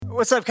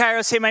What's up,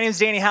 Kairos? Hey, my name is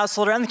Danny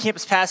Householder. I'm the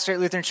campus pastor at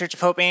Lutheran Church of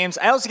Hope Ames.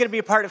 I also get to be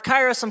a part of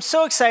Kairos. I'm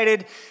so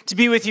excited to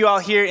be with you all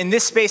here in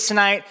this space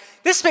tonight.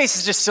 This space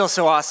is just still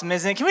so awesome,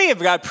 isn't it? Can we give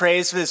God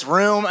praise for this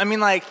room? I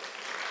mean, I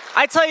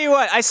tell you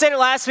what, I said it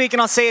last week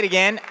and I'll say it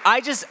again.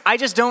 I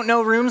just don't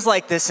know rooms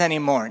like this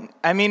anymore.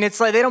 I mean, it's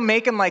like they don't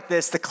make them like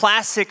this, the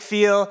classic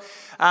feel.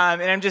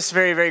 And I'm just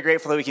very, very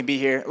grateful that we can be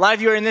here. A lot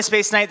of you are in this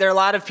space tonight. There are a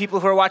lot of people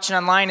who are watching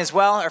online as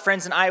well, our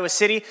friends in Iowa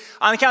City.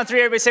 On the count of three,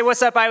 everybody say,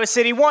 "What's up, Iowa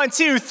City?" 1,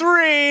 2,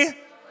 3.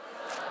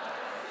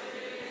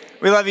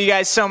 We love you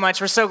guys so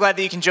much. We're so glad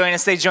that you can join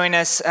us. They join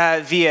us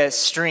via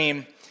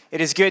stream.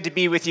 It is good to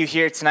be with you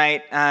here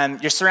tonight.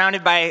 You're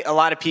surrounded by a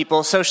lot of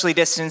people, socially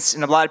distanced,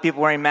 and a lot of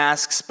people wearing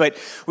masks. But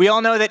we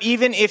all know that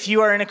even if you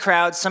are in a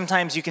crowd,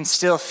 sometimes you can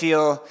still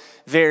feel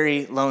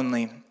very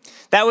lonely.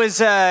 That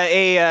was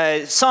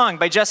a song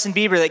by Justin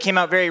Bieber that came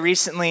out very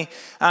recently,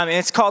 and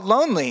it's called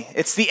Lonely.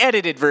 It's the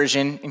edited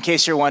version, in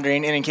case you're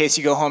wondering, and in case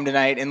you go home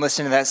tonight and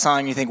listen to that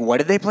song, you think, what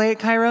did they play at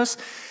Kairos?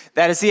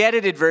 That is the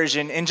edited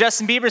version, and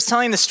Justin Bieber's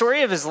telling the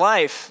story of his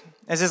life.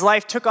 As his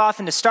life took off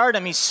into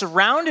stardom, he's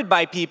surrounded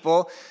by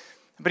people,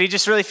 but he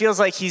just really feels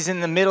like he's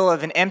in the middle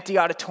of an empty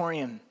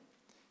auditorium,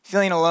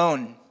 feeling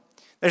alone.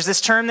 There's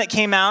this term that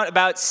came out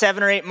about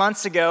 7 or 8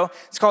 months ago.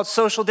 It's called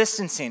social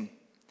distancing.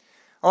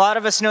 A lot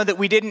of us know that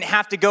we didn't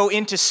have to go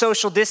into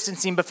social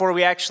distancing before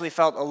we actually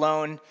felt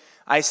alone,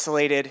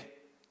 isolated,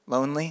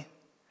 lonely.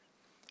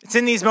 It's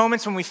in these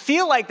moments when we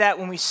feel like that,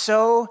 when we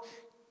so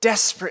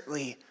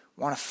desperately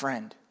want a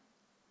friend.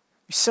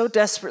 We so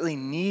desperately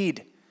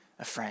need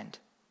a friend.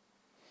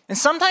 And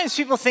sometimes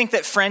people think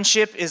that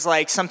friendship is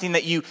like something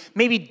that you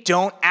maybe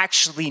don't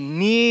actually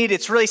need.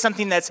 It's really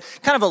something that's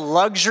kind of a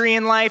luxury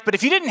in life. But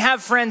if you didn't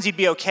have friends, you'd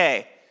be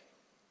okay.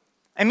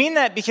 I mean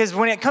that because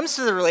when it comes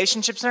to the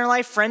relationships in our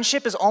life,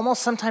 friendship is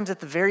almost sometimes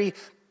at the very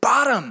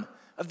bottom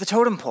of the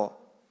totem pole.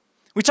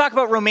 We talk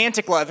about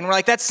romantic love, and we're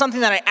like, that's something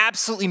that I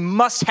absolutely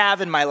must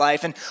have in my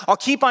life, and I'll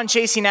keep on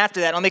chasing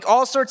after that. I'll make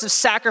all sorts of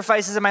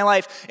sacrifices in my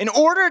life in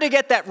order to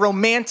get that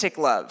romantic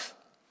love,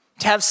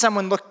 to have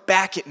someone look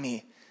back at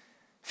me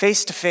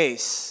face to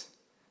face,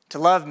 to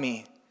love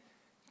me,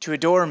 to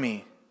adore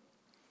me.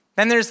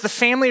 Then there's the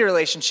family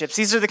relationships.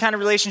 These are the kind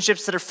of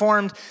relationships that are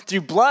formed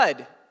through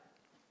blood.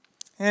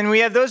 And we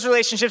have those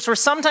relationships where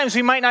sometimes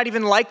we might not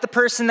even like the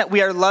person that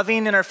we are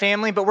loving in our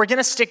family, but we're going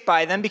to stick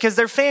by them because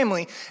they're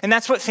family, and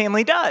that's what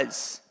family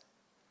does.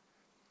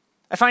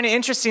 I find it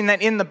interesting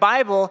that in the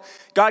Bible,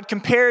 God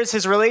compares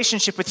his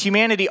relationship with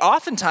humanity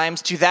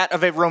oftentimes to that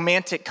of a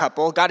romantic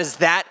couple. God is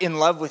that in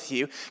love with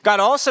you. God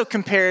also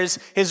compares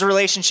his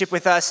relationship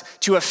with us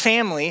to a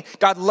family.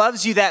 God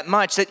loves you that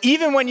much that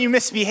even when you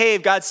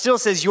misbehave, God still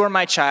says, "You're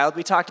my child."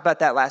 We talked about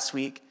that last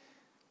week.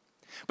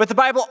 But the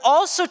Bible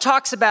also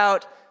talks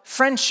about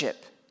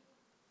friendship.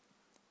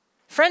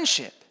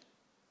 Friendship.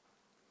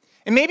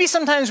 And maybe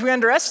sometimes we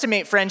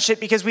underestimate friendship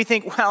because we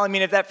think, well,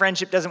 if that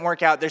friendship doesn't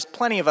work out, there's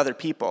plenty of other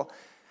people.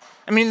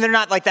 They're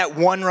not like that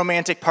one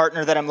romantic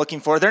partner that I'm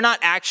looking for. They're not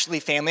actually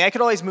family. I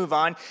could always move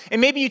on.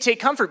 And maybe you take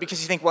comfort because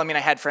you think, well, I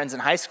had friends in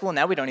high school, and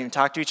now we don't even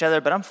talk to each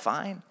other, but I'm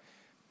fine.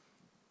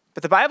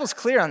 But the Bible's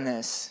clear on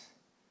this.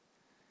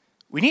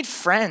 We need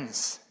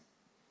friends.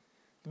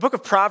 The book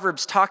of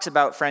Proverbs talks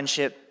about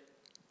friendship.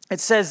 It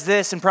says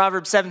this in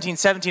Proverbs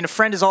 17:17, "A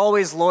friend is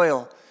always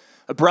loyal.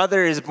 A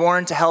brother is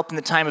born to help in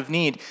the time of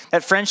need."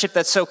 That friendship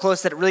that's so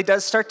close that it really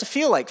does start to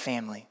feel like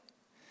family.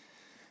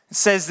 It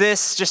says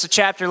this just a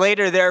chapter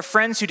later, "There are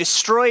friends who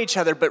destroy each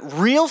other, but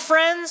real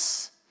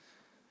friends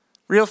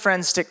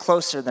stick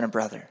closer than a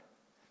brother."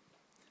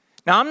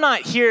 Now, I'm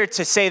not here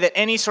to say that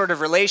any sort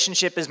of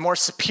relationship is more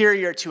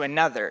superior to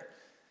another.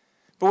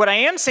 But what I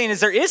am saying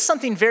is there is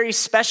something very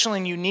special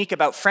and unique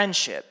about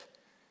friendship.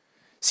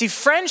 See,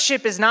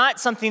 friendship is not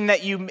something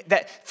that you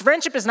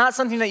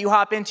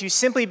hop into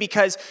simply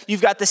because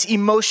you've got this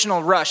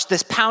emotional rush,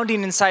 this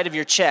pounding inside of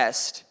your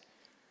chest.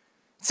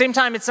 At the same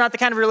time, it's not the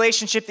kind of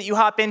relationship that you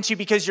hop into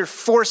because you're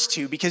forced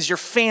to, because you're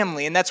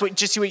family, and that's what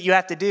you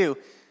have to do.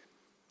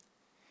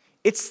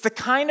 It's the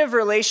kind of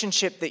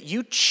relationship that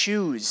you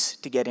choose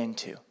to get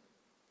into.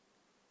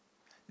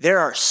 There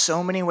are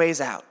so many ways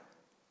out.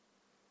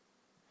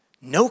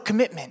 No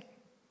commitment.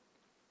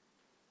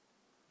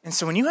 And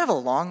so when you have a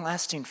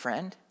long-lasting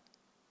friend,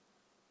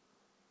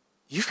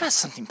 you've got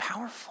something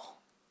powerful.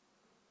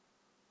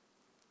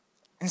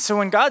 And so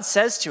when God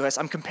says to us,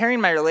 I'm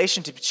comparing my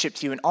relationship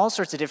to you in all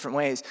sorts of different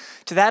ways,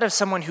 to that of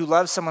someone who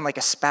loves someone like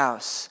a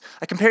spouse.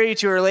 I compare you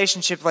to a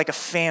relationship like a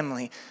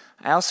family.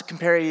 I also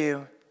compare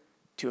you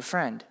to a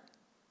friend.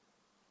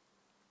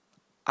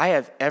 I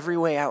have every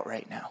way out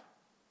right now,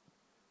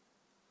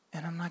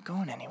 and I'm not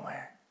going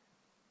anywhere.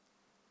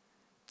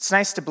 It's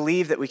nice to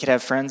believe that we could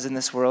have friends in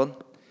this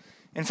world.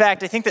 In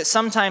fact, I think that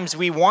sometimes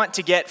we want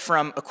to get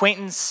from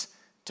acquaintance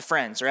to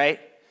friends, right?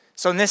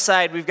 So on this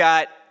side, we've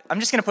got, I'm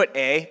just going to put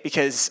A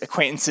because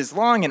acquaintance is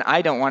long and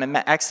I don't want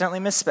to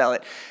accidentally misspell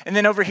it. And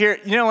then over here,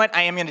 you know what?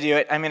 I am going to do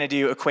it. I'm going to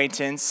do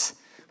acquaintance.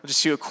 We'll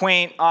just do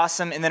acquaint,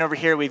 awesome. And then over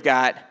here, we've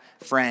got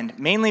friend,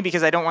 mainly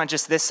because I don't want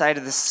just this side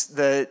of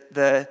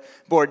the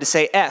board to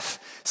say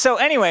F. So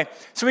anyway,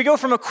 we go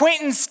from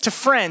acquaintance to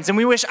friends, and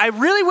I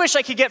really wish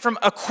I could get from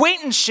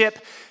acquaintanceship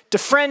to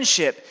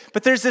friendship,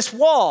 but there's this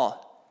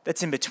wall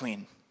that's in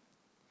between.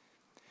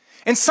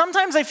 And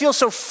sometimes I feel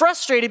so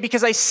frustrated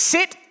because I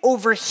sit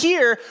over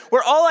here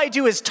where all I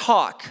do is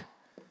talk.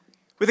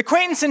 With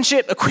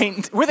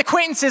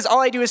acquaintances, all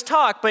I do is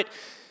talk, but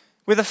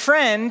with a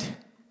friend,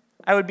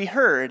 I would be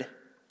heard.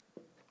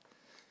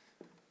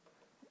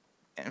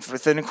 And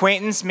with an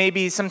acquaintance,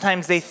 maybe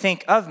sometimes they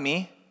think of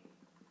me.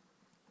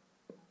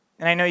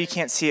 And I know you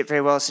can't see it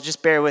very well, so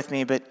just bear with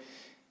me, but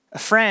a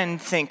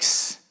friend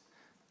thinks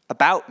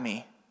about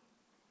me.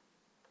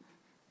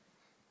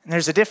 And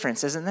there's a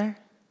difference, isn't there?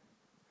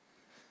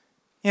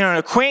 You know, an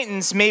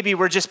acquaintance, maybe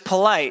we're just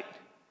polite.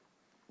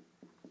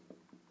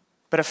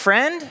 But a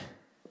friend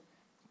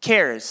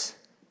cares.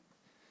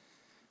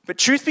 But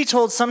truth be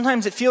told,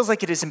 sometimes it feels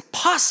like it is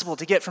impossible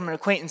to get from an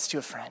acquaintance to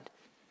a friend.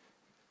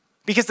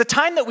 Because the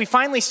time that we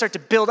finally start to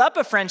build up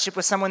a friendship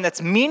with someone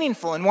that's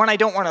meaningful and one I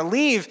don't want to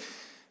leave,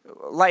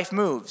 life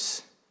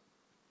moves.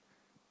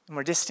 And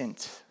we're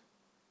distant.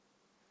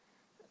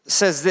 It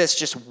says this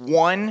just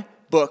one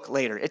book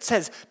later. It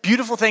says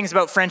beautiful things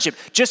about friendship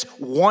just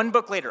one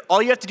book later.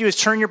 All you have to do is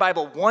turn your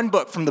Bible one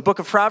book from the book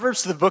of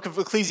Proverbs to the book of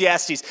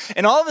Ecclesiastes.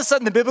 And all of a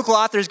sudden the biblical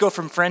authors go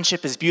from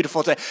friendship is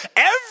beautiful to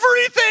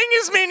everything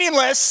is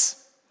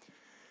meaningless.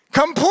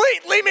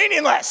 Completely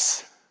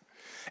meaningless.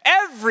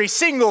 Every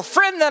single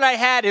friend that I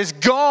had is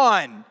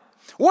gone.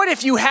 What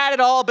if you had it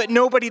all but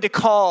nobody to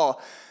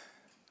call?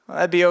 Well,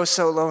 that'd be oh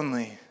so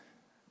lonely.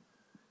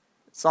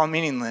 It's all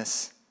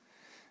meaningless.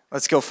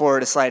 Let's go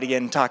forward a slide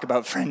again and talk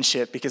about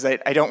friendship because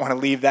I don't want to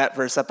leave that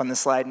verse up on the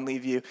slide and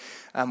leave you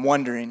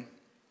wondering.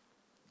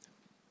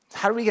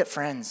 How do we get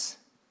friends?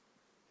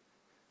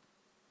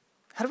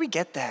 How do we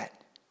get that?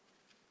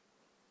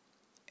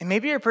 And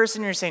maybe you're a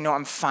person you're saying, no,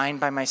 I'm fine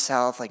by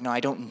myself. Like, no, I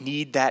don't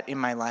need that in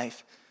my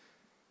life.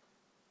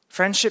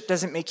 Friendship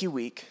doesn't make you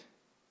weak.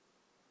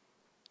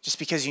 Just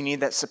because you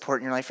need that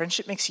support in your life,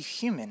 friendship makes you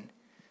human.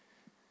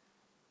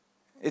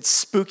 It's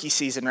spooky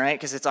season, right?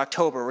 Because it's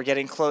October. We're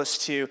getting close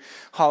to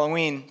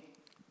Halloween.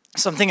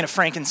 So I'm thinking of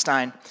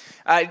Frankenstein.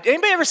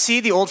 Anybody ever see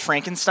the old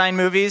Frankenstein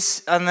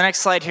movies? On the next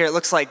slide here, it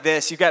looks like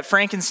this. You've got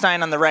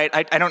Frankenstein on the right.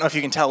 I don't know if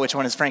you can tell which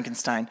one is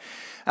Frankenstein.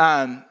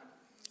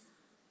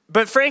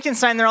 But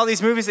Frankenstein, there are all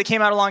these movies that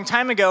came out a long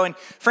time ago, and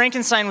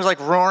Frankenstein was like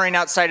roaring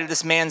outside of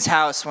this man's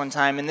house one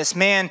time, and this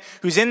man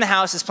who's in the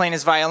house is playing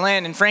his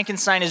violin, and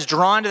Frankenstein is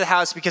drawn to the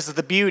house because of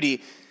the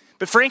beauty.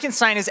 But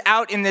Frankenstein is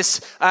out in this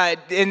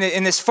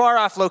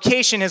far-off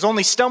location, has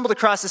only stumbled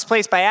across this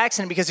place by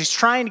accident because he's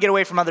trying to get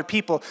away from other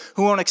people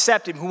who won't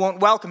accept him, who won't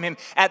welcome him.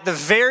 At the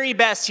very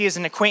best, he is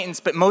an acquaintance,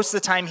 but most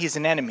of the time, he's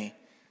an enemy.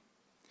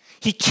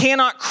 He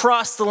cannot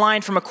cross the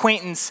line from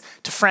acquaintance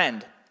to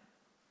friend.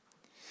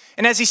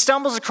 And as he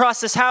stumbles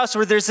across this house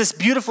where there's this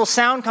beautiful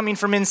sound coming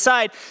from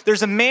inside,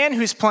 there's a man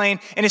who's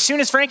playing, and as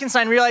soon as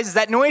Frankenstein realizes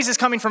that noise is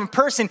coming from a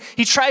person,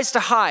 he tries to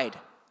hide.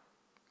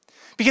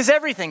 Because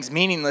everything's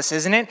meaningless,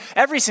 isn't it?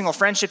 Every single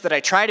friendship that I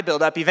try to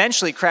build up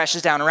eventually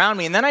crashes down around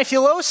me, and then I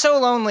feel oh so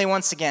lonely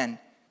once again.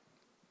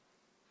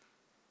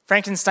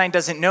 Frankenstein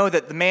doesn't know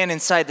that the man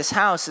inside this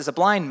house is a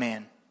blind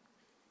man.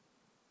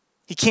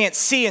 He can't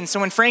see, and so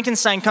when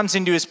Frankenstein comes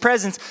into his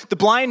presence, the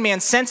blind man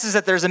senses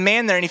that there's a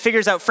man there, and he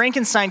figures out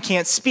Frankenstein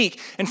can't speak,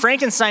 and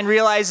Frankenstein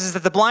realizes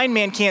that the blind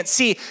man can't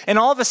see, and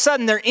all of a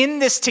sudden they're in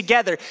this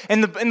together,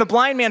 and the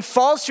blind man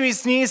falls to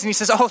his knees, and he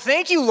says, oh,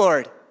 thank you,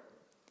 Lord.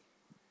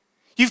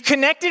 You've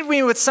connected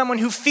me with someone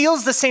who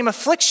feels the same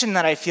affliction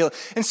that I feel.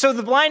 And so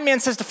the blind man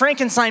says to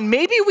Frankenstein,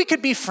 maybe we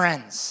could be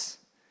friends.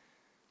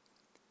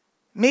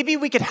 Maybe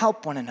we could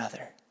help one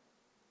another.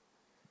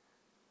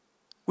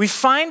 We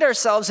find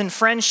ourselves in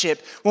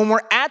friendship when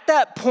we're at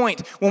that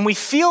point, when we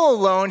feel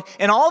alone,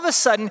 and all of a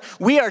sudden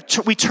we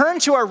turn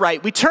to our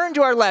right, we turn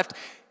to our left,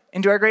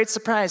 and to our great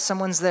surprise,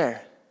 someone's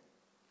there.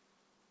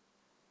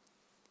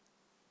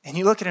 And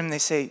you look at them and they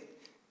say,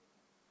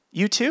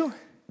 you too?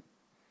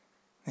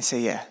 They say,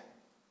 yeah.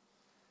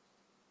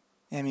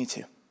 Yeah, me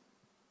too.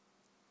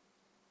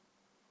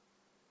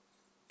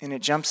 And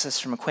it jumps us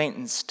from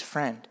acquaintance to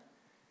friend.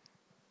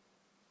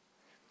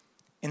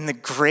 In the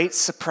great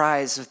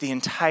surprise of the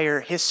entire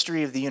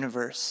history of the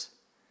universe,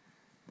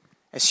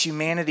 as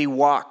humanity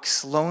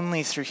walks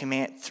lonely through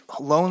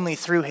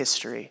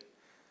history,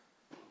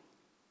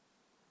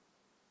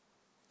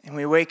 and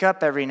we wake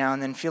up every now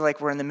and then, feel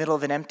like we're in the middle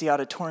of an empty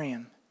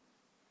auditorium,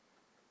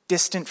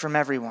 distant from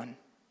everyone.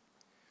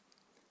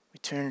 We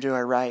turn to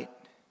our right.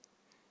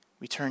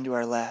 We turn to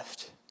our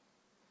left,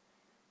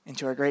 and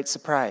to our great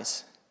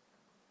surprise,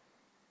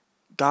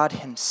 God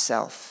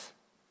himself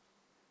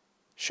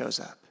shows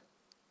up.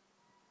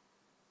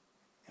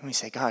 And we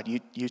say, God,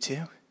 you too?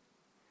 He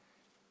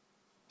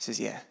says,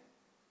 yeah.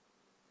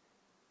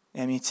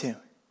 Yeah, me too.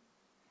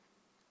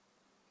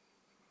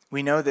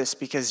 We know this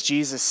because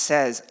Jesus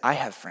says, I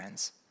have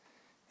friends.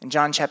 In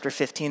John chapter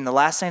 15, the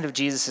last night of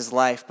Jesus'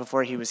 life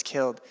before he was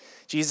killed,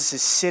 Jesus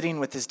is sitting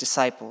with his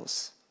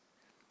disciples.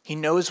 He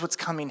knows what's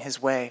coming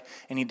his way,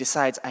 and he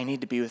decides, I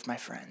need to be with my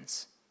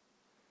friends.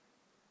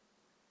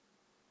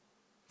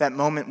 That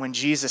moment when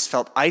Jesus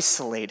felt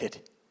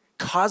isolated,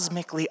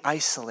 cosmically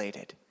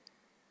isolated,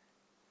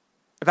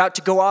 about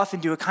to go off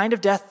into a kind of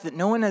death that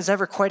no one has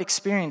ever quite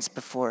experienced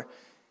before,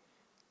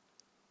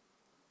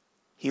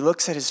 he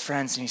looks at his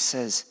friends and he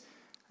says,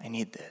 I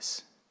need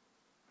this.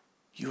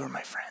 You are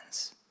my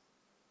friends.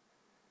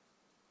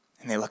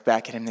 And they look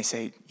back at him and they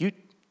say,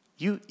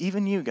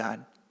 even you,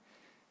 God.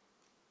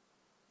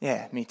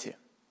 Yeah, me too.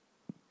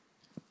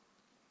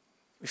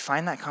 We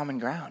find that common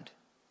ground.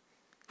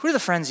 Who are the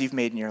friends you've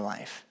made in your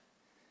life?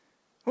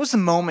 What was the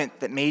moment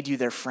that made you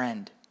their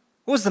friend?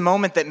 What was the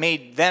moment that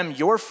made them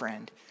your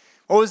friend?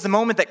 What was the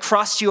moment that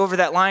crossed you over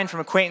that line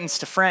from acquaintance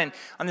to friend?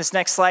 On this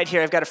next slide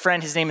here, I've got a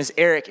friend. His name is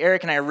Eric.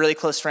 Eric and I are really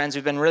close friends.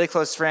 We've been really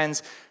close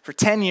friends for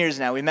 10 years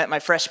now. We met my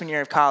freshman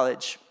year of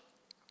college.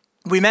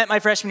 We met my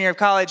freshman year of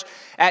college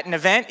at an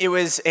event. It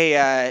was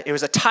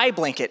a tie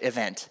blanket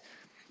event.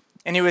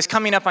 And it was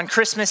coming up on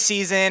Christmas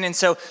season, and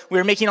so we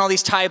were making all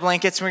these tie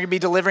blankets, and we were going to be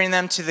delivering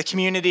them to the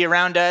community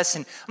around us.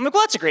 And I'm like,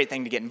 well, that's a great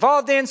thing to get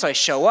involved in. So I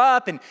show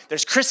up, and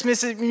there's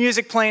Christmas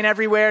music playing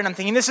everywhere, and I'm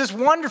thinking, this is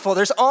wonderful.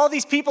 There's all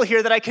these people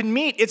here that I can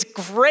meet. It's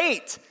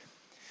great.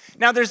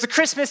 Now, there's the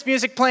Christmas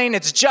music playing.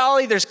 It's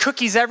jolly. There's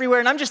cookies everywhere,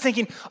 and I'm just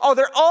thinking, oh,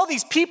 there are all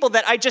these people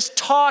that I just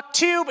talked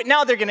to, but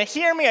now they're going to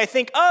hear me. I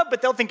think of,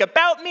 but they'll think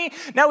about me.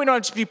 Now we don't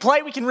have to be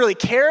polite. We can really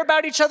care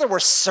about each other. We're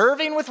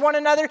serving with one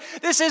another.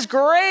 This is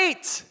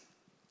great.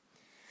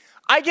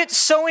 I get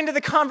so into the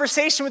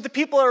conversation with the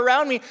people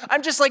around me,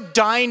 I'm just like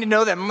dying to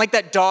know them. I'm like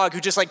that dog who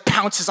just like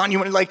pounces on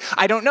you and like,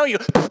 I don't know you.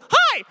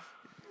 Hi!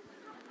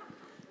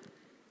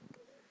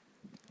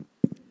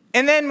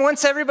 And then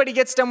once everybody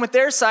gets done with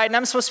their side, and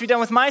I'm supposed to be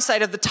done with my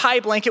side of the tie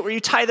blanket where you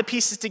tie the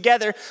pieces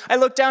together, I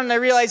look down and I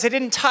realize I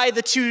didn't tie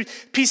the two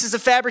pieces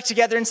of fabric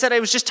together. Instead, I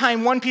was just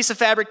tying one piece of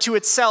fabric to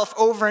itself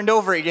over and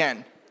over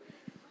again.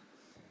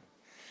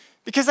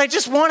 Because I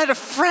just wanted a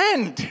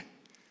friend.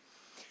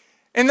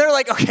 And they're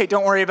like, okay,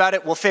 don't worry about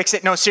it. We'll fix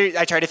it. No,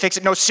 I tried to fix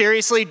it. No,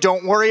 seriously,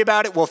 don't worry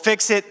about it. We'll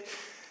fix it.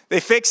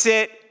 They fix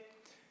it.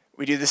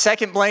 We do the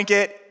second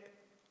blanket.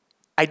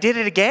 I did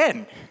it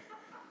again.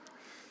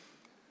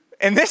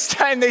 And this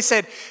time they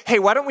said, hey,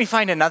 why don't we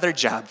find another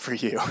job for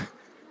you?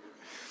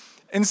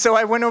 And so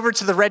I went over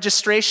to the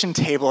registration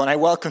table and I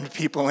welcomed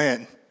people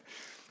in.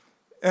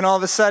 And all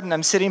of a sudden,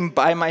 I'm sitting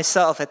by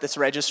myself at this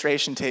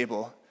registration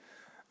table.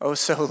 Oh,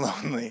 so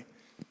lonely.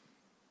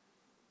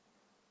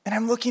 And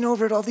I'm looking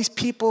over at all these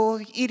people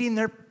eating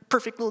their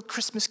perfect little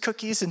Christmas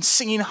cookies and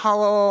singing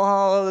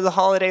Hollow, the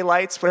Holiday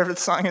Lights, whatever the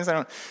song is.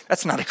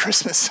 That's not a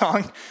Christmas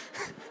song.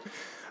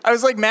 I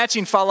was like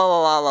matching fa la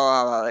la la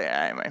la la.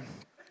 Yeah, anyway.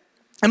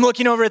 I'm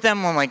looking over at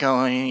them. I'm like,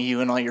 oh,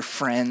 you and all your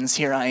friends,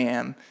 here I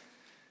am.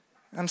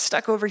 I'm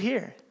stuck over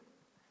here.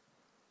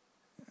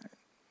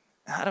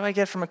 How do I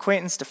get from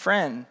acquaintance to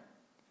friend?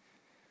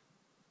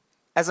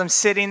 As I'm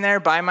sitting there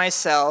by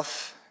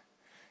myself,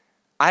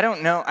 I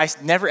don't know. I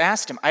never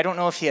asked him. I don't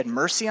know if he had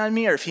mercy on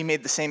me or if he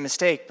made the same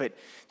mistake, but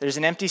there's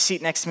an empty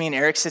seat next to me, and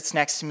Eric sits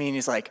next to me, and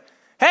he's like,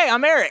 hey,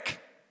 I'm Eric.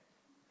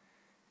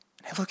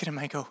 And I look at him,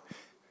 I go,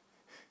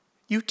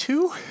 you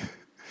too?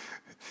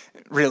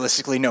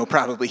 Realistically, no,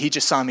 probably. He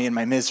just saw me in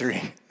my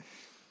misery.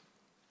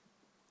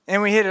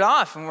 And we hit it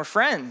off, and we're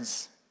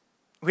friends.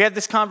 We have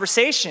this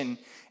conversation,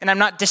 and I'm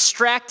not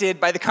distracted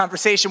by the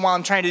conversation while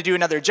I'm trying to do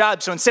another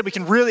job. So instead, we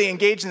can really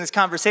engage in this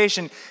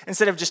conversation.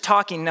 Instead of just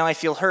talking, now I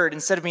feel heard.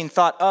 Instead of being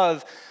thought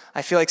of,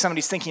 I feel like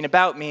somebody's thinking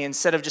about me.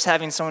 Instead of just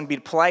having someone be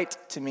polite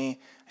to me,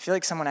 I feel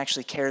like someone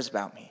actually cares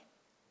about me.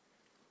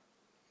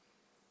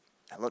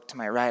 I look to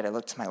my right, I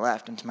look to my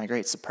left, and to my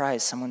great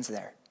surprise, someone's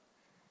there.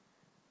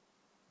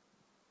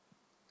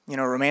 You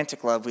know,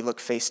 romantic love, we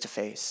look face to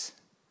face.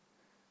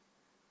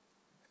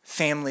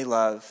 Family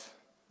love,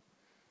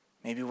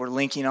 maybe we're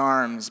linking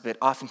arms, but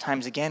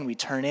oftentimes, again, we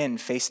turn in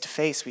face to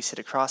face. We sit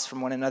across from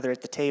one another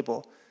at the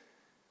table.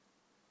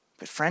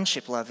 But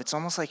friendship love, it's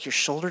almost like you're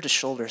shoulder to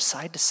shoulder,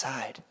 side to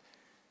side.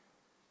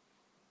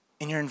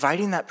 And you're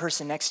inviting that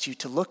person next to you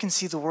to look and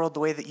see the world the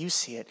way that you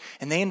see it.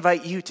 And they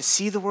invite you to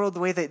see the world the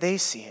way that they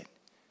see it.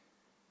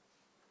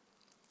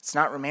 It's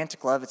not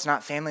romantic love, it's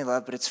not family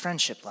love, but it's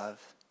friendship love.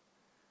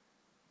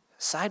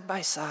 Side by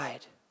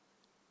side,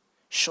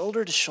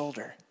 shoulder to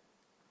shoulder.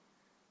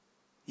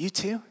 You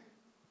too?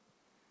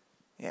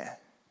 Yeah,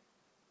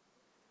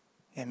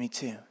 me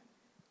too.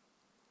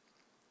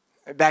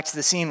 Back to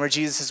the scene where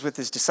Jesus is with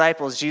his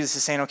disciples. Jesus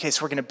is saying, okay,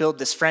 so we're going to build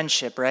this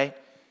friendship, right?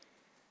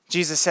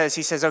 He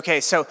says,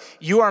 okay, so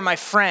you are my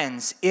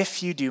friends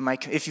if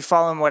you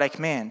follow what I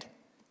command.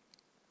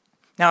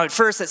 Now, at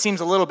first, that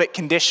seems a little bit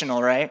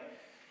conditional, right?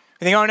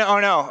 We think, oh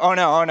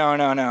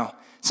no.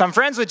 So I'm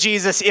friends with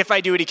Jesus if I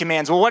do what he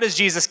commands. Well, what does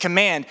Jesus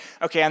command?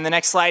 Okay, on the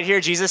next slide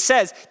here, Jesus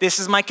says, this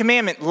is my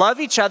commandment.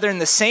 Love each other in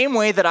the same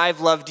way that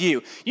I've loved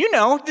you. You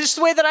know, this is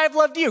the way that I've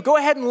loved you. Go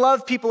ahead and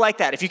love people like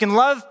that. If you can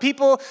love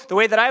people the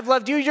way that I've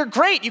loved you, you're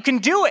great. You can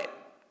do it.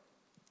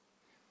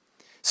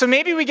 So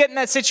maybe we get in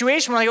that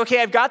situation where like,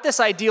 okay, I've got this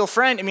ideal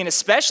friend. I mean,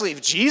 especially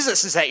if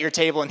Jesus is at your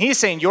table and he's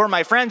saying, you're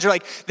my friend, you're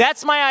like,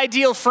 that's my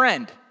ideal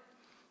friend.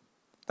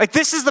 Like,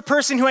 this is the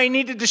person who I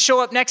needed to show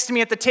up next to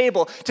me at the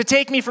table to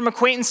take me from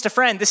acquaintance to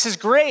friend. This is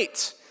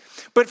great.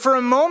 But for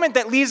a moment,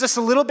 that leaves us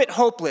a little bit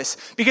hopeless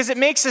because it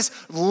makes us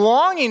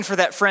longing for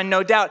that friend,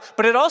 no doubt.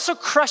 But it also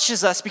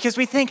crushes us because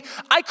we think,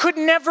 I could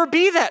never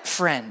be that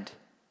friend.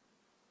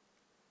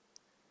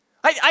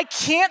 I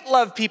can't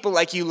love people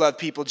like you love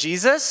people,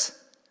 Jesus.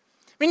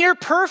 I mean, you're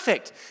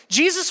perfect.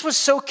 Jesus was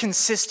so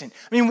consistent.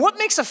 I mean, what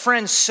makes a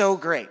friend so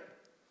great?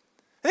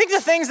 I think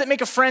the things that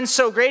make a friend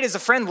so great is a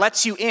friend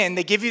lets you in.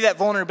 They give you that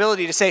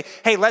vulnerability to say,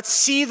 hey, let's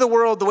see the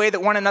world the way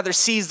that one another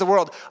sees the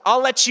world.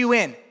 I'll let you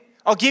in.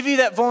 I'll give you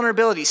that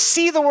vulnerability.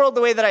 See the world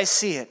the way that I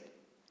see it.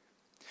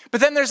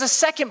 But then there's a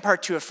second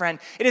part to a friend.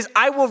 It is,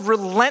 I will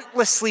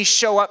relentlessly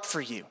show up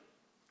for you.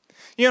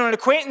 You know, an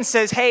acquaintance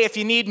says, hey, if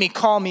you need me,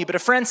 call me. But a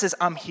friend says,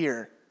 I'm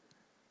here.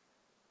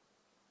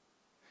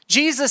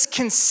 Jesus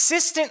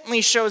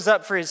consistently shows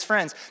up for his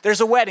friends.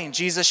 There's a wedding,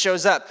 Jesus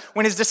shows up.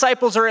 When his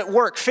disciples are at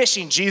work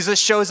fishing, Jesus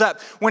shows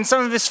up. When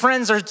some of his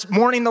friends are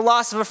mourning the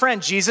loss of a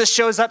friend, Jesus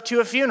shows up to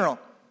a funeral.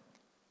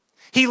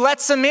 He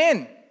lets them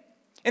in.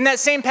 In that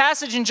same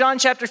passage in John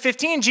chapter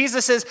 15,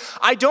 Jesus says,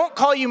 I don't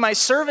call you my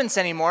servants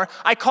anymore.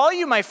 I call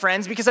you my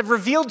friends because I've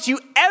revealed to you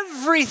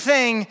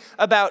everything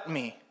about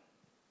me.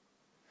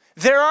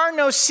 There are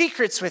no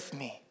secrets with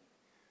me.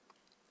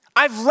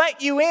 I've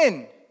let you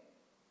in.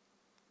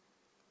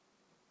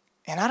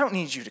 And I don't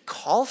need you to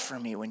call for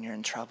me when you're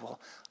in trouble.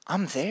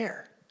 I'm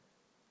there.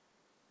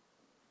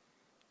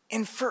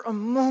 And for a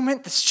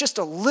moment, that's just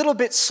a little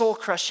bit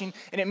soul-crushing,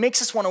 and it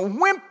makes us want to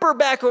whimper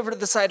back over to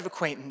the side of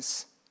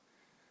acquaintance.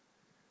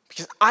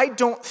 Because I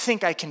don't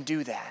think I can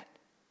do that.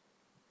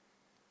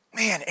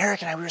 Man,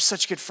 Eric and I, we were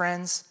such good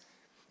friends.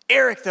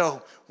 Eric,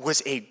 though,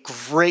 was a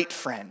great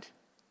friend.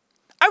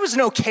 I was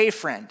an okay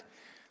friend.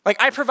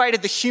 Like, I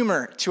provided the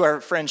humor to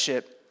our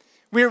friendship.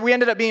 We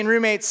ended up being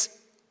roommates,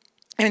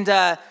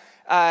 and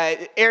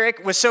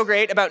Eric was so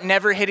great about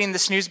never hitting the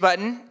snooze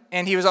button,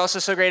 and he was also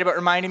so great about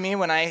reminding me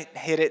when I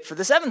hit it for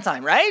the 7th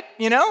time, right?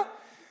 You know?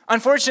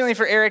 Unfortunately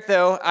for Eric,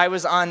 though, I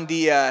was on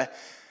the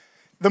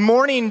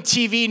morning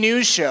TV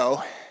news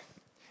show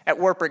at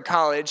Wartburg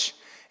College,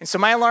 and so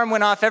my alarm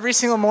went off every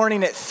single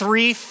morning at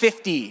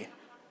 3:50.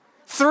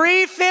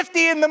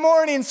 3:50 in the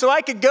morning so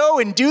I could go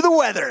and do the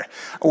weather.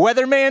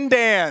 Weatherman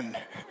Dan.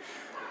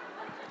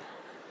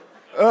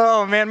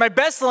 Oh, man, my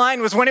best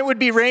line was when it would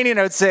be raining,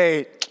 I would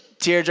say,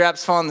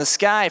 teardrops fall in the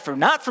sky,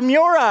 not from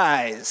your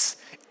eyes.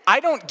 I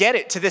don't get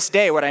it to this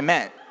day what I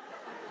meant.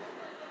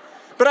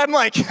 But I'm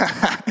like,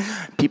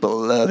 people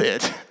love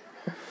it.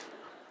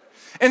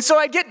 And so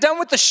I get done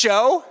with the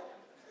show.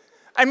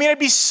 I mean, I'd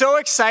be so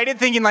excited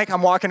thinking like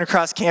I'm walking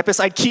across campus.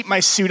 I'd keep my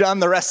suit on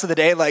the rest of the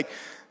day. Like,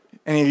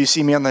 any of you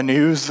see me on the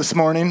news this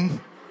morning?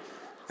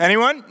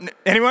 Anyone?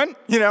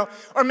 You know?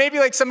 Or maybe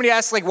like somebody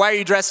asks like, why are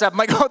you dressed up? I'm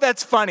like, oh,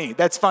 that's funny.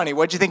 That's funny.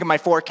 What'd you think of my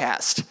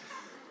forecast?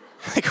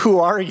 Like, who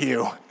are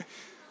you?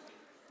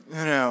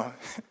 You know,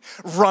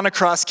 run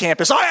across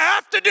campus. I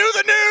have to do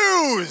the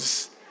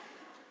news.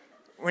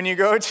 When you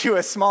go to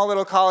a small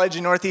little college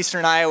in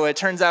northeastern Iowa, it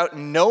turns out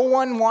no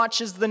one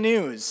watches the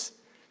news.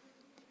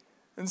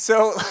 And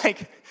so,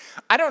 like,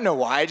 I don't know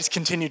why. I just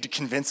continued to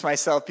convince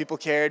myself people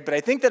cared, but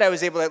I think that I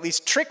was able to at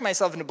least trick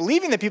myself into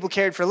believing that people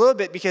cared for a little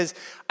bit because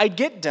I'd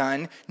get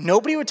done,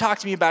 nobody would talk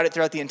to me about it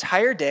throughout the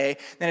entire day.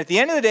 Then at the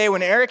end of the day,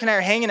 when Eric and I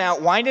are hanging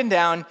out, winding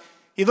down,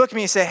 he'd look at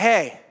me and say,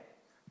 hey,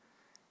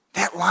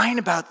 that line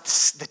about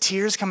the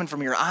tears coming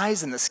from your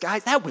eyes in the sky,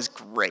 that was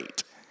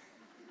great.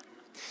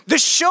 The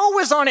show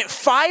was on at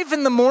 5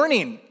 in the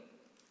morning.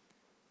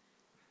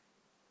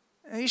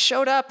 And he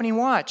showed up and he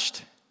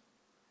watched.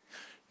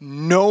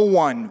 No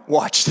one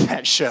watched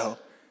that show.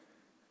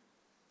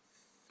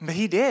 But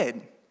he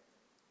did.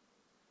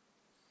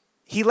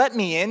 He let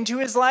me into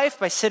his life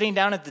by sitting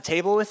down at the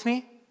table with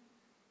me.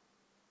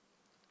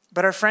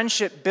 But our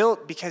friendship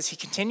built because he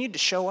continued to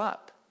show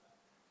up.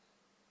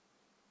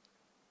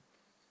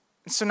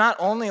 And so not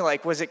only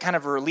like was it kind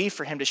of a relief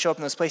for him to show up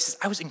in those places,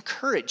 I was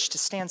encouraged to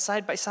stand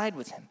side by side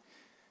with him.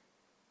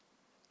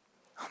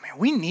 Oh man,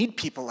 we need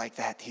people like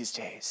that these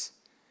days.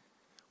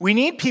 We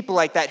need people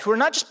like that who are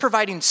not just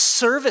providing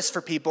service for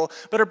people,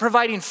 but are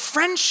providing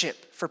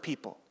friendship for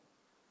people.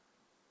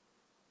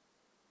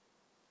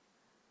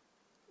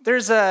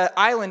 There's an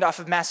island off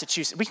of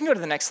Massachusetts. We can go to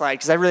the next slide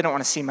because I really don't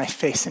want to see my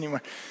face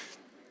anymore.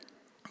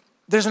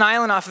 There's an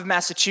island off of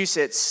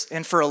Massachusetts,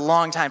 and for a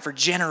long time, for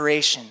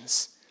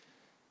generations,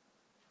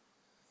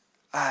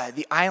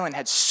 the island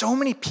had so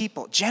many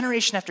people,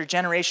 generation after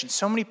generation,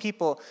 so many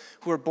people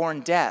who were born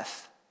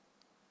deaf.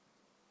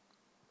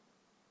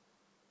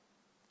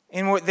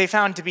 And what they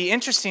found to be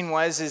interesting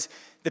is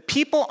the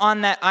people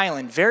on that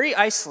island, very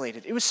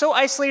isolated. It was so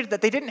isolated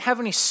that they didn't have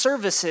any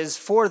services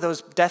for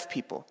those deaf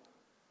people.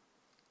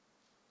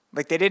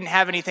 Like they didn't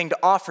have anything to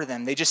offer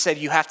them. They just said,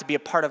 you have to be a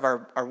part of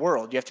our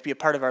world. You have to be a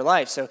part of our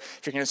life. So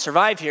if you're going to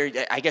survive here,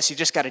 I guess you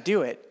just got to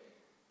do it.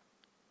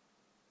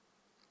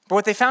 But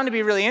what they found to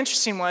be really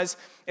interesting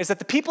is that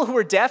the people who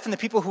were deaf and the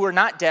people who were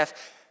not deaf,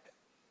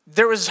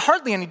 there was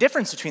hardly any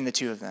difference between the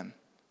two of them.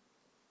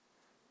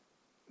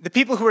 The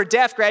people who were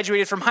deaf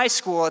graduated from high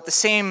school at the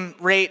same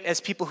rate as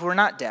people who were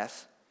not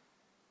deaf.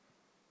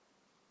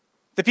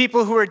 The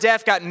people who were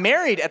deaf got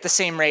married at the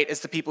same rate as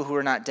the people who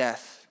were not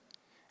deaf,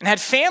 and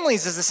had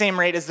families at the same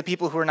rate as the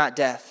people who were not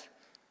deaf.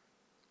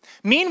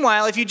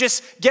 Meanwhile, if you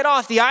just get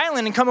off the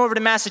island and come over to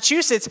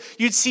Massachusetts,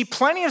 you'd see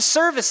plenty of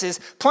services,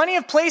 plenty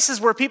of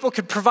places where people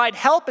could provide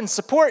help and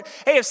support.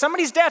 Hey, if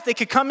somebody's deaf, they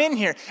could come in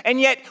here.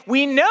 And yet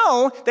we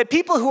know that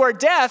people who are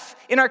deaf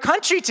in our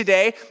country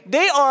today,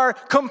 they are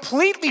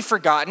completely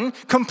forgotten,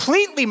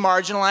 completely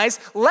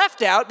marginalized,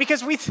 left out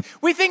because we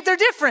think they're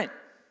different.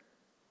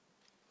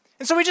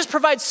 And so we just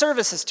provide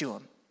services to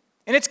them.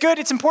 And it's good,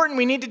 it's important,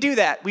 we need to do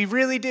that. We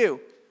really do.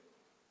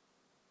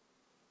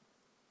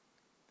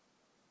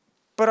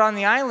 But on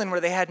the island where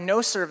they had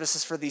no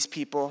services for these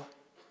people,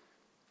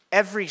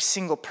 every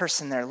single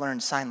person there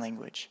learned sign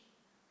language.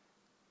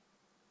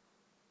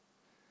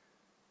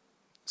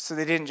 So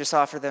they didn't just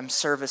offer them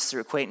service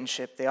through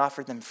acquaintanceship, they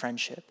offered them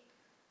friendship.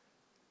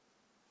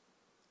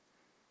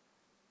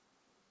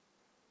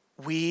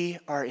 We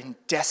are in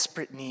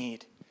desperate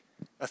need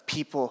of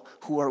people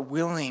who are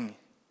willing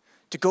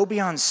to go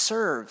beyond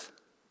serve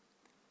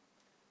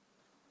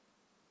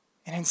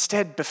and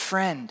instead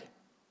befriend.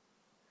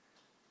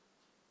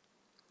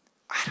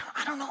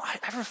 I don't know.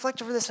 I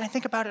reflect over this and I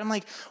think about it. I'm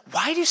like,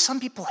 why do some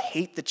people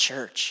hate the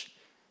church?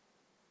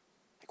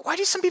 Like, why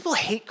do some people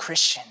hate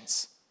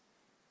Christians?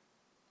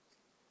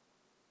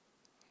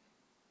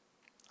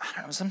 I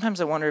don't know.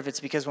 Sometimes I wonder if it's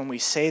because when we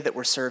say that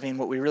we're serving,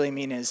 what we really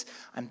mean is,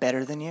 I'm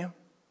better than you.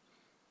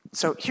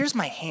 So here's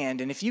my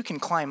hand, and if you can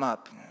climb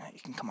up,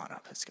 you can come on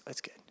up. That's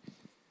good.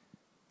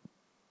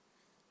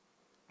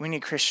 We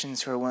need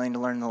Christians who are willing to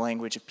learn the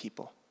language of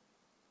people.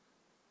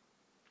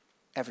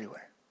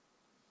 Everywhere.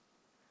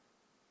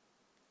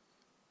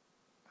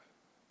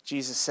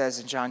 Jesus says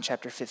in John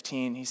chapter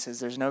 15, he says,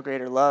 there's no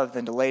greater love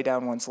than to lay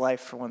down one's life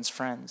for one's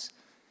friends.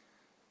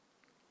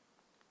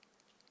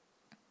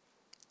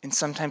 And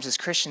sometimes as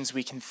Christians,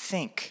 we can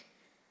think,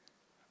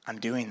 I'm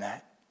doing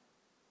that.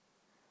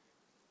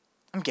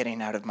 I'm getting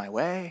out of my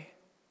way.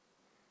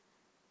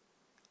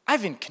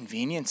 I've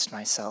inconvenienced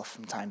myself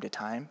from time to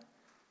time.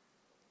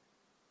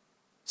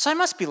 So I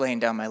must be laying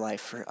down my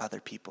life for other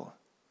people.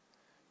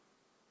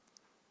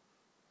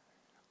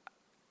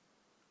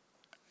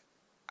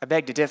 I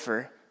beg to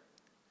differ,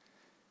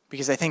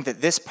 because I think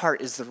that this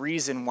part is the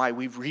reason why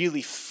we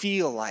really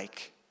feel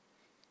like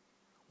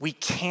we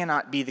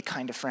cannot be the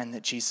kind of friend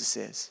that Jesus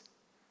is.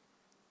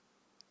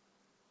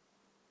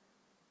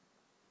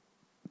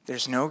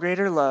 There's no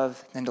greater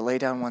love than to lay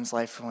down one's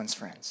life for one's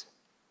friends.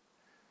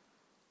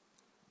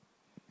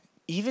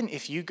 Even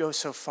if you go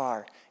so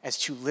far as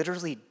to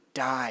literally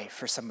die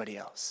for somebody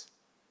else.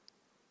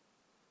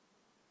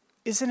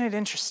 Isn't it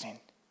interesting?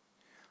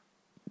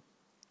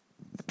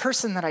 The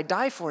person that I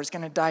die for is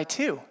going to die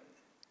too.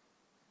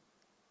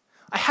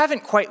 I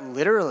haven't quite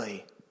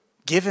literally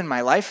given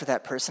my life for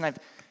that person.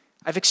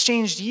 I've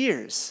exchanged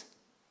years.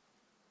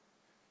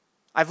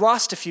 I've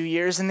lost a few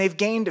years and they've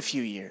gained a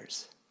few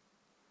years.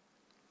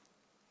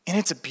 And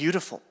it's a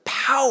beautiful,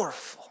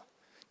 powerful,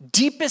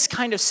 deepest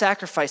kind of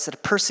sacrifice that a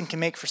person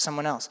can make for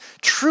someone else.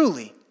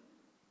 Truly,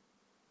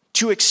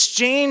 to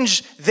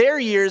exchange their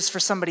years for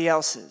somebody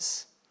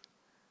else's.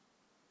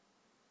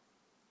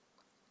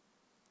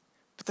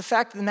 But the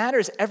fact of the matter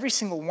is, every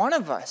single one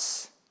of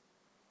us,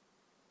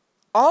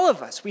 all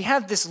of us, we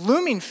have this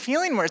looming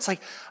feeling where it's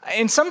like,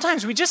 and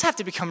sometimes we just have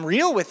to become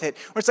real with it,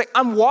 where it's like,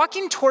 I'm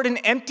walking toward an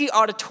empty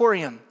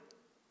auditorium.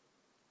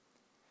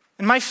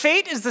 And my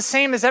fate is the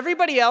same as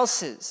everybody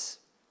else's.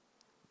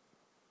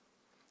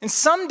 And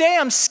someday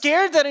I'm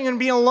scared that I'm going to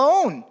be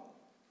alone.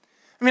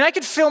 I mean, I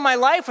could fill my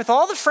life with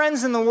all the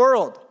friends in the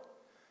world.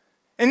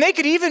 And they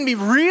could even be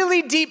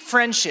really deep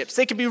friendships.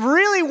 They could be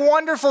really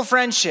wonderful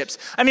friendships.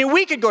 I mean,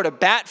 we could go to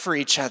bat for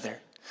each other.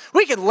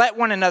 We could let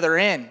one another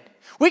in.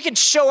 We could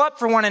show up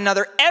for one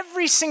another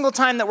every single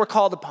time that we're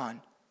called upon.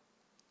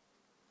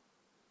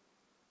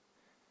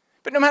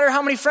 But no matter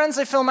how many friends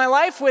I fill my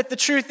life with, the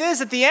truth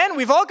is, at the end,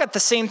 we've all got the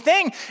same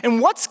thing.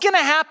 And what's going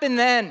to happen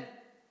then?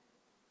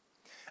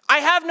 I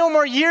have no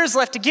more years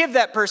left to give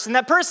that person.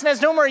 That person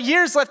has no more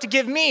years left to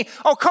give me.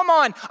 Oh, come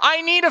on.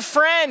 I need a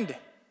friend.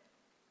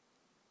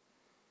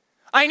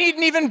 I need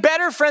an even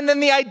better friend than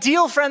the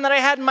ideal friend that I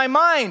had in my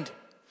mind.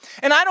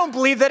 And I don't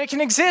believe that it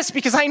can exist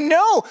because I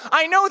know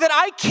that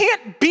I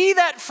can't be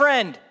that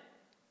friend.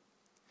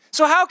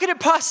 So how could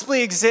it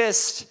possibly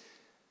exist?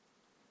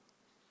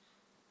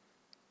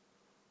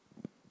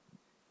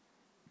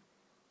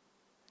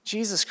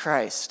 Jesus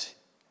Christ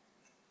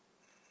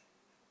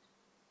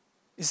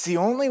is the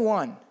only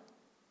one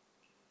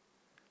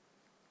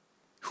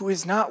who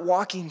is not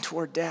walking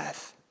toward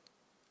death.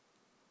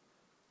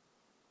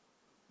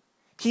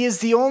 He is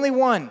the only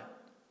one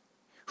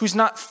who's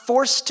not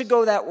forced to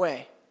go that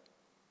way.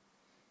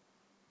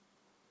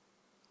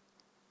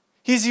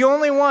 He's the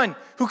only one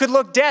who could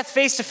look death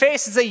face to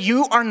face and say,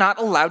 you are not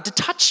allowed to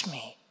touch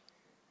me.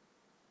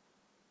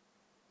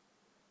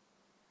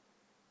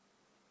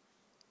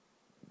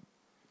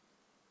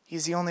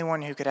 He's the only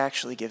one who could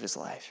actually give his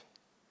life.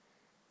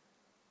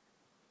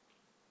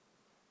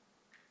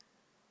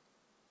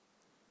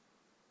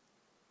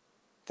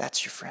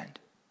 That's your friend.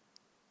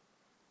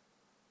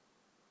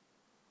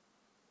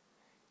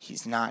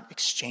 He's not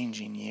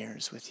exchanging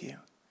years with you.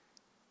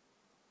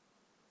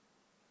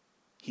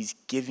 He's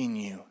giving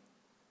you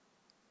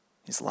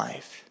his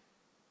life.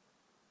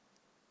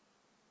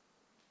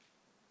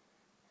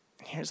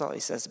 And here's all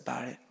he says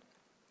about it.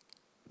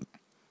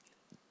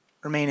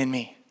 Remain in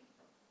me.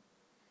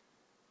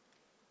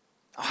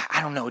 Oh,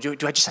 I don't know.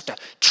 Do I just have to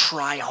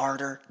try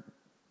harder?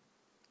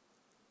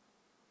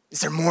 Is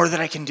there more that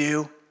I can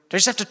do? Do I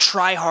just have to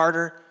try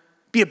harder?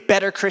 Be a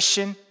better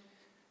Christian?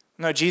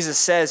 No, Jesus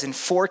says in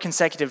 4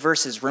 consecutive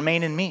verses,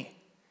 remain in me.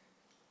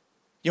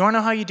 You want to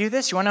know how you do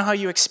this? You want to know how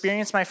you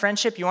experience my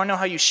friendship? You want to know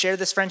how you share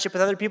this friendship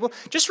with other people?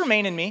 Just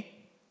remain in me.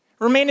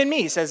 Remain in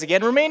me, he says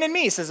again. Remain in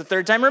me, he says a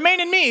third time.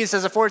 Remain in me, he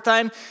says a fourth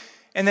time.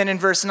 And then in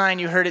verse 9,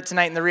 you heard it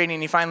tonight in the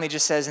reading, he finally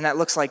just says, and that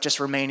looks like just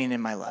remaining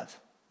in my love.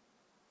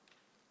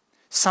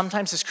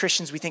 Sometimes as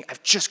Christians, we think,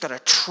 I've just got to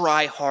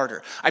try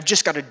harder. I've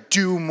just got to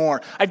do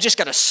more. I've just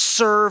got to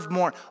serve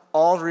more.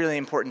 All really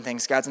important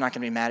things. God's not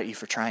going to be mad at you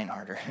for trying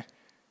harder.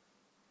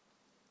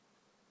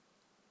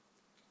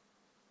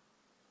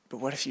 But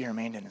what if you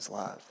remained in his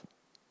love?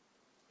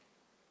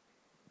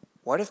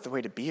 What if the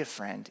way to be a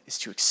friend is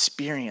to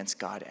experience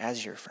God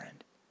as your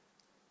friend?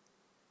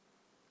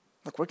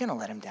 Look, we're going to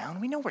let him down.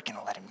 We know we're going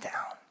to let him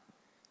down.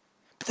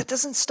 But that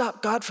doesn't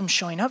stop God from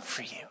showing up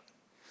for you.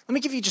 Let me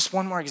give you just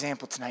one more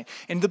example tonight.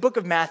 In the book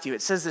of Matthew,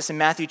 it says this in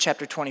Matthew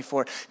chapter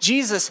 24.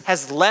 Jesus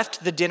has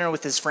left the dinner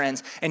with his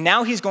friends, and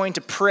now he's going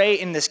to pray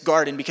in this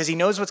garden because he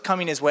knows what's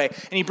coming his way,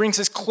 and he brings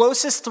his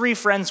closest 3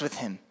 friends with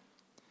him.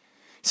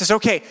 He says,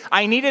 okay,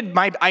 I needed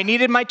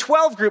my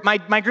 12 group,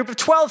 my group of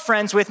 12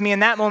 friends with me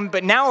in that moment,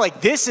 but now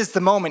this is the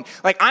moment.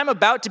 I'm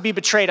about to be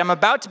betrayed. I'm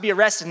about to be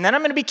arrested, and then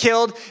I'm going to be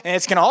killed, and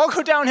it's going to all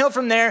go downhill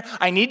from there.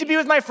 I need to be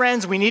with my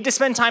friends. We need to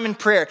spend time in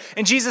prayer.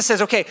 And Jesus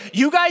says, okay,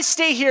 you guys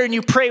stay here and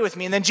you pray with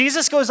me. And then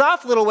Jesus goes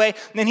off a little way,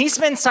 and then he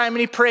spends time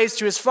and he prays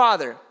to his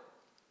Father.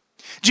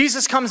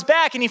 Jesus comes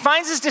back and he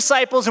finds his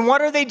disciples, and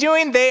what are they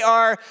doing? They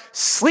are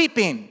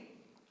sleeping.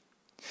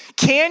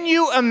 Can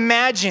you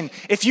imagine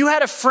if you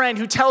had a friend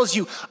who tells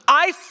you,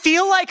 I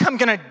feel like I'm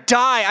going to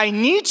die. I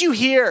need you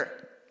here.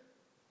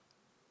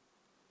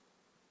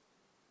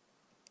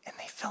 And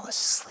they fell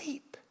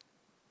asleep.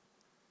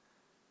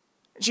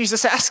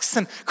 Jesus asks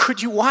them,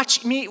 could you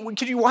watch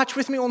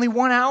with me only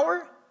 1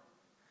 hour?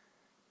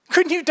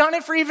 Couldn't you have done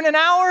it for even an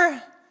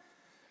hour?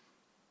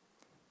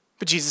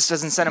 But Jesus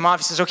doesn't send him off.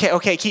 He says,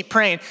 okay, keep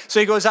praying. So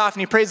he goes off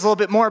and he prays a little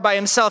bit more by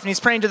himself and he's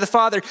praying to the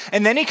Father.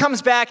 And then he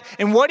comes back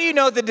and what do you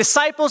know? The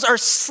disciples are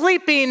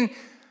sleeping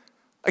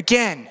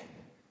again.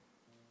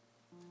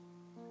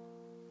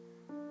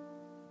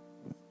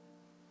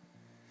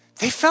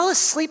 They fell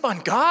asleep on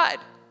God.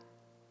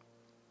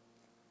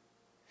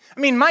 I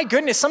mean, my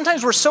goodness,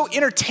 sometimes we're so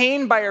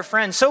entertained by our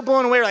friends, so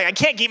blown away, I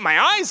can't keep my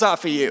eyes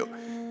off of you.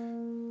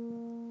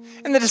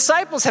 And the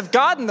disciples have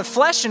God in the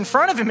flesh in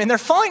front of him and they're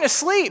falling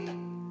asleep.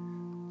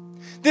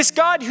 This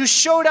God who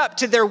showed up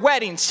to their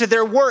weddings, to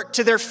their work,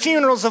 to their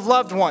funerals of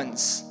loved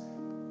ones.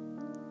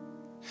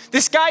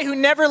 This guy who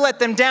never let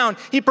them down.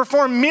 He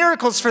performed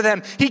miracles for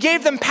them. He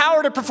gave them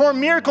power to perform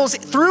miracles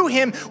through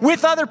him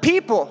with other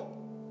people.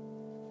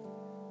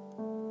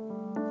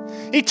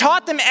 He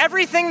taught them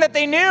everything that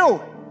they knew.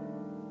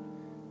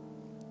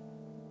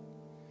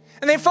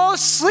 And they fall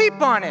asleep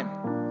on him.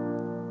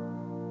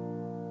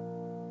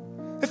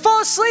 They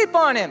fall asleep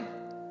on him.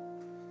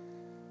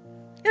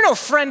 You're no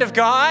friend of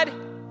God.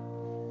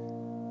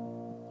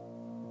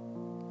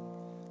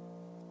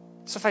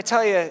 So if I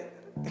tell you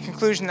the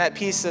conclusion of that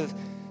piece of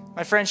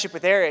my friendship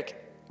with Eric,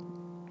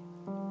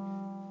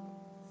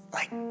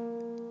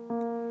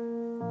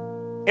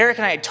 Eric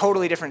and I had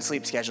totally different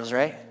sleep schedules,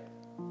 right?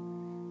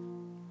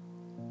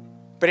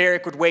 But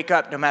Eric would wake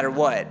up no matter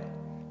what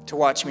to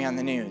watch me on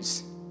the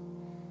news.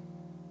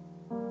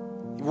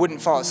 He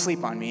wouldn't fall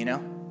asleep on me, you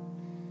know?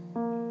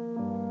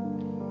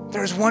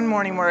 There was one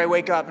morning where I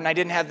wake up and I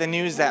didn't have the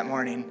news that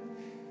morning.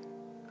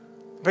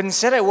 But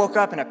instead I woke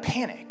up in a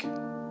panic.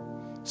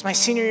 It's my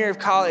senior year of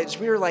college.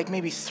 We were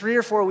maybe 3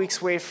 or 4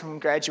 weeks away from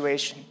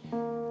graduation.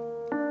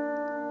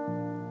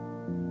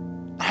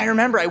 I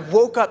remember I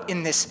woke up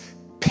in this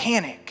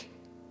panic.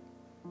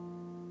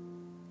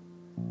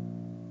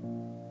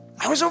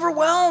 I was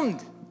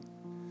overwhelmed.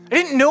 I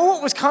didn't know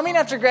what was coming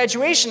after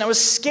graduation. I was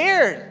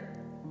scared.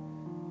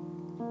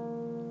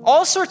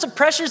 All sorts of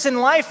pressures in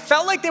life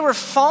felt like they were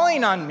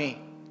falling on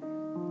me.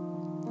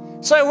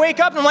 So I wake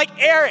up and I'm like,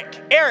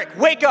 Eric,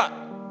 wake up.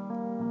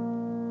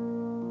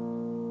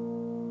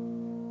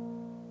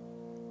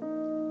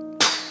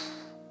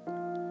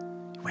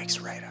 Wakes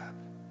right up.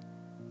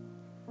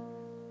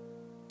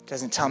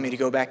 Doesn't tell me to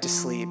go back to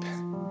sleep.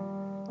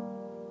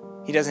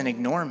 He doesn't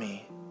ignore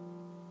me.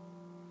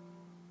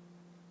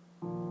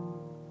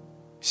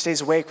 He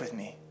stays awake with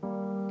me.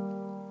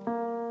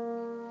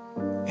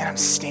 And I'm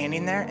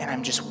standing there and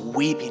I'm just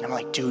weeping. I'm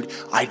like, dude,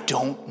 I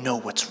don't know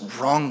what's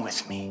wrong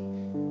with me.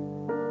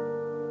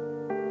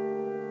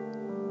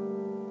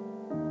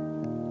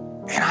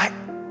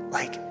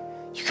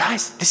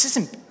 guys, this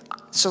isn't,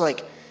 so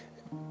like,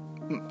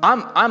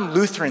 I'm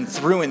Lutheran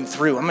through and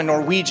through. I'm a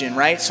Norwegian,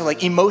 right? So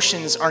like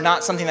emotions are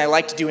not something I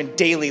like to do in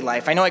daily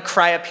life. I know I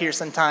cry up here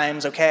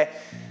sometimes, okay?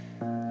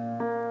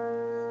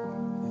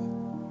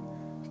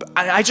 But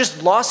I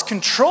just lost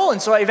control,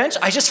 and so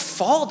I just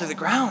fall to the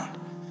ground.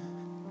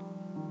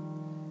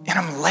 And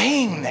I'm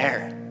laying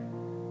there.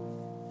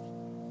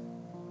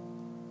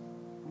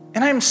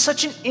 And I'm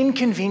such an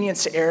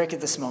inconvenience to Eric at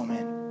this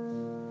moment.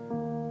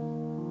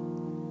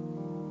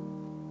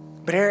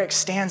 But Eric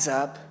stands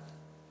up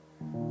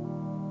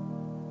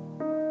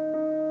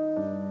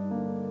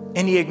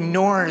and he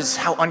ignores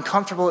how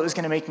uncomfortable it was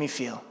going to make me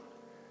feel.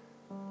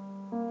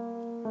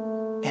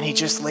 And he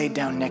just laid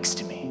down next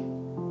to me.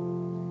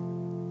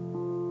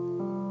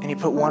 And he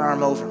put one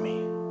arm over me.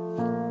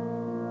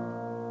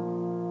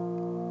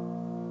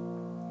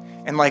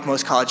 And like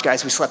most college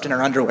guys, we slept in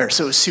our underwear,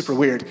 so it was super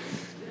weird.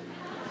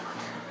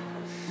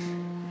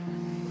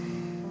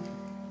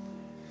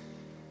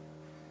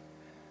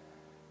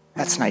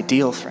 That's an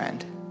ideal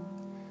friend.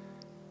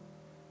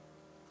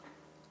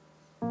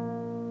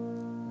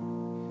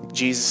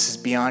 Jesus is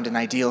beyond an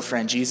ideal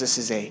friend. Jesus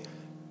is a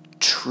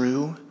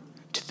true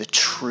to the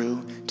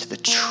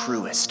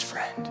truest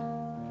friend.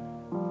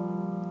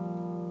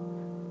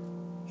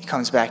 He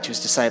comes back to his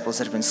disciples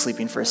that have been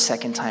sleeping for a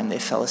second time. They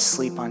fell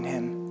asleep on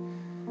him.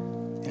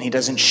 And he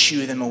doesn't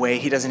shoo them away.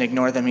 He doesn't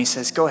ignore them. He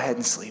says, go ahead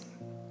and sleep.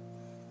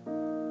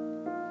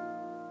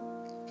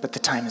 But the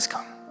time has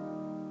come.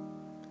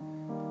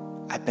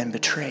 I've been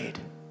betrayed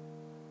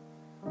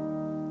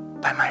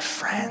by my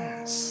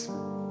friends.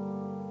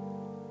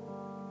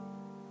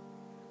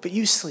 But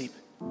you sleep.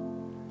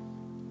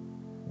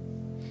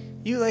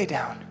 You lay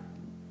down.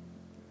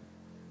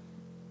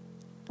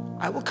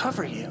 I will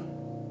cover you.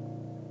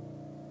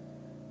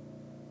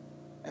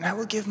 And I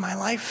will give my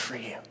life for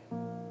you.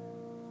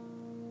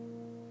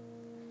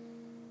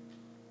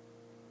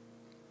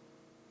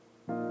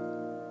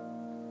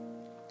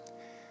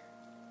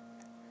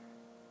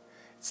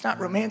 It's not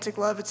romantic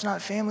love, it's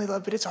not family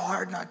love, but it's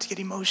hard not to get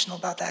emotional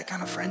about that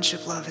kind of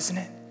friendship love, isn't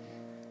it?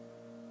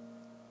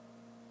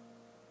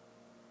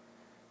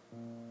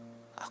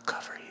 I'll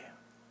cover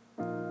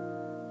you.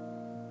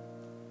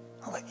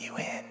 I'll let you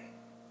in.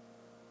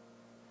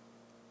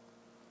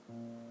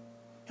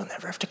 You'll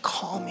never have to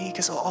call me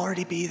because I'll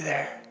already be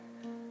there.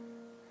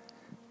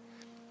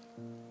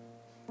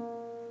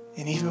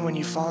 And even when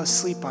you fall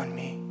asleep on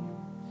me,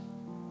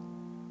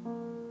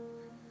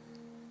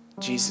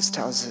 Jesus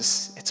tells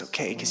us it's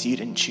okay because you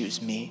didn't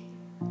choose me.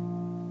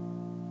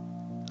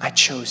 I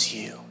chose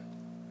you.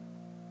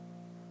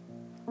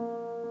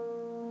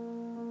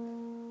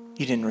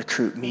 You didn't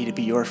recruit me to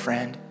be your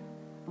friend.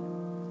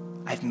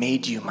 I've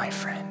made you my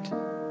friend.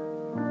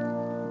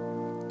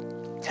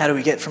 How do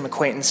we get from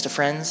acquaintance to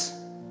friends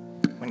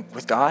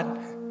with God?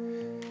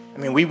 I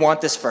mean, we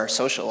want this for our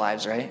social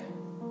lives, right?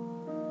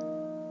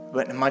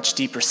 But in a much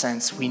deeper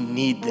sense, we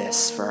need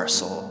this for our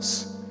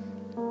souls.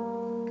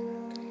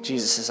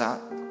 Jesus says,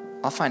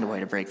 I'll find a way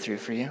to break through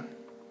for you.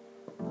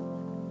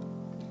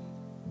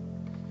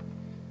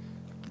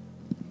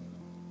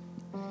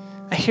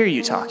 I hear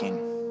you talking.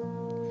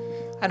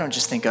 I don't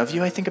just think of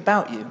you, I think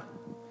about you.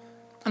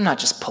 I'm not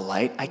just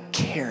polite, I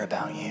care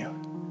about you.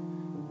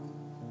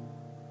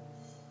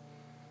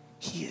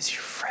 He is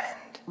your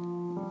friend.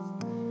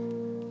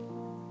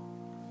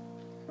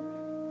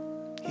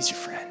 He's your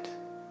friend.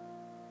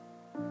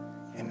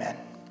 Amen.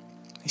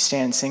 You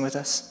stand and sing with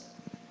us?